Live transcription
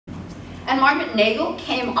And Margaret Nagle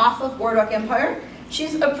came off of Boardwalk Empire.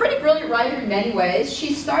 She's a pretty brilliant writer in many ways.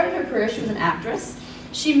 She started her career, she was an actress.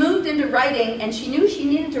 She moved into writing, and she knew she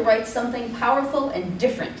needed to write something powerful and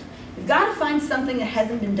different. You've got to find something that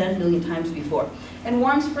hasn't been done a million times before. And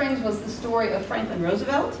Warm Springs was the story of Franklin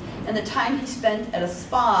Roosevelt and the time he spent at a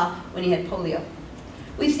spa when he had polio.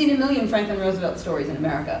 We've seen a million Franklin Roosevelt stories in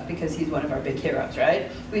America because he's one of our big heroes,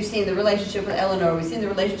 right? We've seen the relationship with Eleanor, we've seen the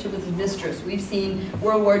relationship with his mistress, we've seen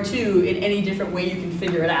World War II in any different way you can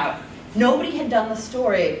figure it out. Nobody had done the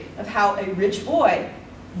story of how a rich boy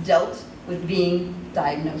dealt with being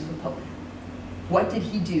diagnosed with polio. What did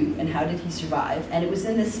he do and how did he survive? And it was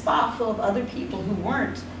in this spa full of other people who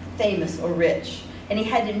weren't famous or rich. And he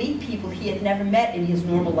had to meet people he had never met in his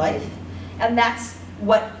normal life. And that's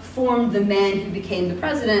what formed the man who became the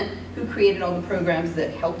president, who created all the programs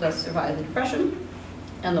that helped us survive the Depression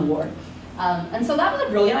and the war. And so that was a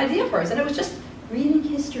brilliant idea for us. And it was just reading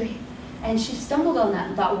history. And she stumbled on that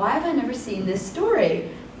and thought, why have I never seen this story?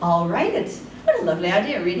 I'll write it. What a lovely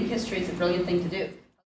idea. Reading history is a brilliant thing to do.